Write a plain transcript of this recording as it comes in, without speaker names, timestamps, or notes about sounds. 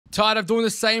Tired of doing the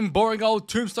same boring old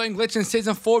Tombstone glitch in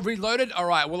Season 4 Reloaded?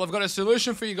 Alright, well I've got a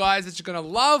solution for you guys that you're going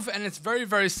to love, and it's very,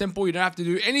 very simple. You don't have to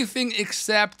do anything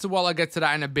except, well, I'll get to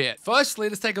that in a bit. Firstly,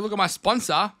 let's take a look at my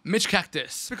sponsor, Mitch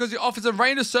Cactus, because he offers a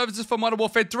range of services for Modern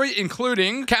Warfare 3,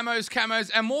 including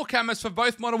camos, and more camos for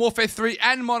both Modern Warfare 3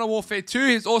 and Modern Warfare 2.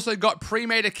 He's also got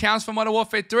pre-made accounts for Modern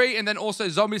Warfare 3, and then also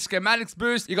zombie schematics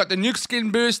boost. You got the nuke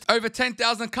skin boost, over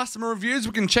 10,000 customer reviews.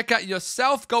 We can check out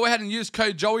yourself. Go ahead and use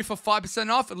code Joey for 5%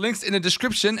 off. Links in the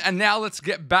description. And now let's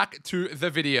get back to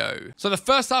the video. So the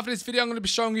first half of this video, I'm going to be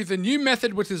showing you the new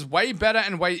method, which is way better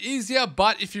and way easier.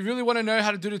 But if you really want to know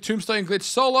how to do the Tombstone glitch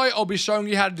solo, I'll be showing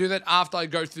you how to do that after I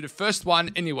go through the first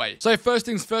one anyway. So first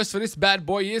things first for this bad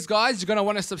boy is, guys, you're going to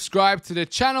want to subscribe to the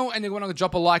channel and you're going to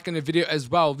drop a like in the video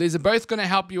as well. These are both going to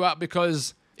help you out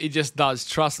because it just does,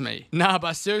 trust me. Nah,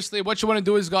 but seriously, what you want to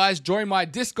do is, guys, join my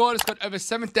Discord. It's got over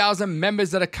 7,000 members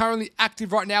that are currently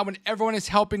active right now, and everyone is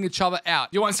helping each other out.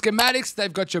 You want schematics?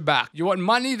 They've got your back. You want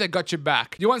money? They got your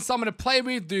back. You want someone to play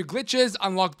with, do glitches,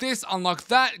 unlock this, unlock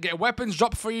that, get weapons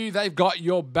dropped for you? They've got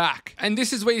your back. And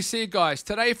this is where you see it, guys.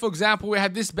 Today, for example, we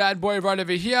had this bad boy right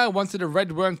over here, wanted a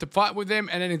red worm to fight with him,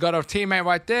 and then he got a teammate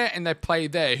right there, and they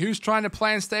played there. Who's trying to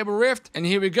play Unstable Rift? And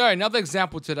here we go, another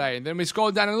example today. And then we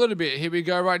scroll down a little bit. Here we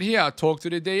go right here. Talk to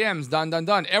the DMs.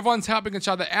 Done. Everyone's helping each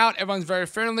other out. Everyone's very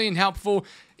friendly and helpful,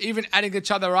 even adding each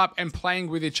other up and playing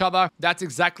with each other. That's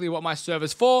exactly what my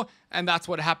server's for. And that's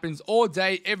what happens all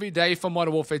day, every day for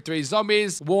Modern Warfare 3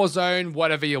 Zombies, Warzone,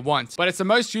 whatever you want. But it's the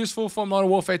most useful for Modern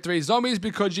Warfare 3 Zombies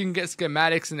because you can get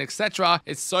schematics and etc.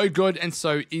 It's so good and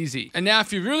so easy. And now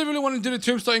if you really want to do the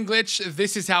Tombstone glitch,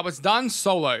 this is how it's done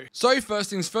solo. So first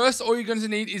things first, all you're going to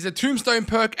need is a Tombstone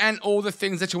perk and all the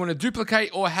things that you want to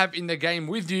duplicate or have in the game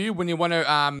with you when you want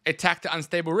to attack the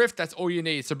Unstable Rift. That's all you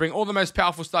need. So bring all the most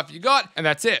powerful stuff you got, and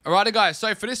that's it. Alrighty, guys.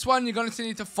 So for this one, you're going to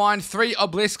need to find 3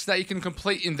 obelisks that you can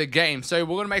complete in the game. So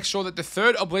we're going to make sure that the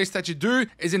 3rd obelisk that you do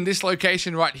is in this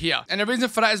location right here. And the reason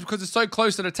for that is because it's so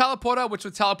close to the teleporter, which will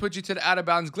teleport you to the out of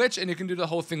bounds glitch, and you can do the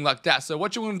whole thing like that. So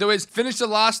what you want to do is finish the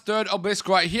last 3rd obelisk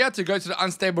right here to go to the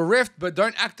Unstable Rift, but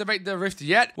don't activate the rift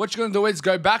yet. What you're going to do is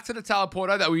go back to the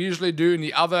teleporter that we usually do in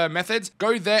the other methods.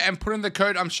 Go there and put in the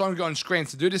code I'm showing you on screen.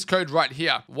 So do this code right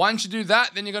here. Once you do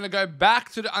that, then you're going to go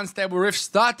back to the Unstable Rift,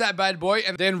 start that bad boy,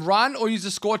 and then run or use the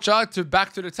Scorcher to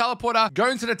back to the teleporter. Go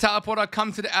into the teleporter,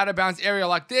 come to the out of bounds area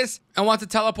like this, and once it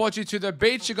teleports you to the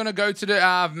beach, you're going to go to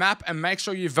the map and make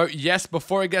sure you vote yes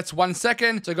before it gets 1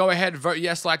 second. So go ahead, vote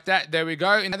yes like that. There we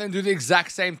go. And then do the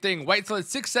exact same thing. Wait till it's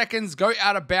 6 seconds, go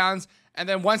out of bounds, and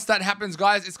then once that happens,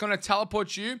 guys, it's going to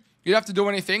teleport you. You don't have to do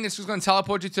anything. It's just going to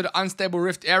teleport you to the Unstable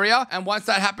Rift area. And once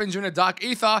that happens, you're in a dark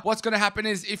ether. What's going to happen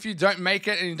is if you don't make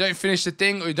it and you don't finish the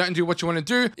thing or you don't do what you want to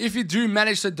do, if you do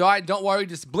manage to die, don't worry.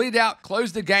 Just bleed out,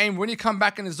 close the game. When you come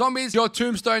back in the zombies, your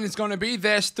tombstone is going to be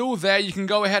there, still there. You can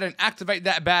go ahead and activate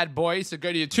that bad boy. So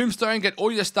go to your tombstone, get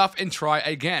all your stuff, and try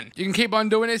again. You can keep on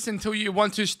doing this until you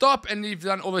want to stop and you've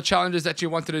done all the challenges that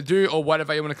you wanted to do or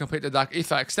whatever you want to complete the dark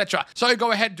ether, etc. So go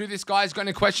ahead, do this, guys. Got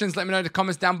any questions? Let me know in the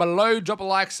comments down below. Drop a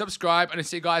like, subscribe, and I'll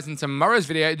see you guys in tomorrow's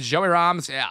video. Joey Rams out.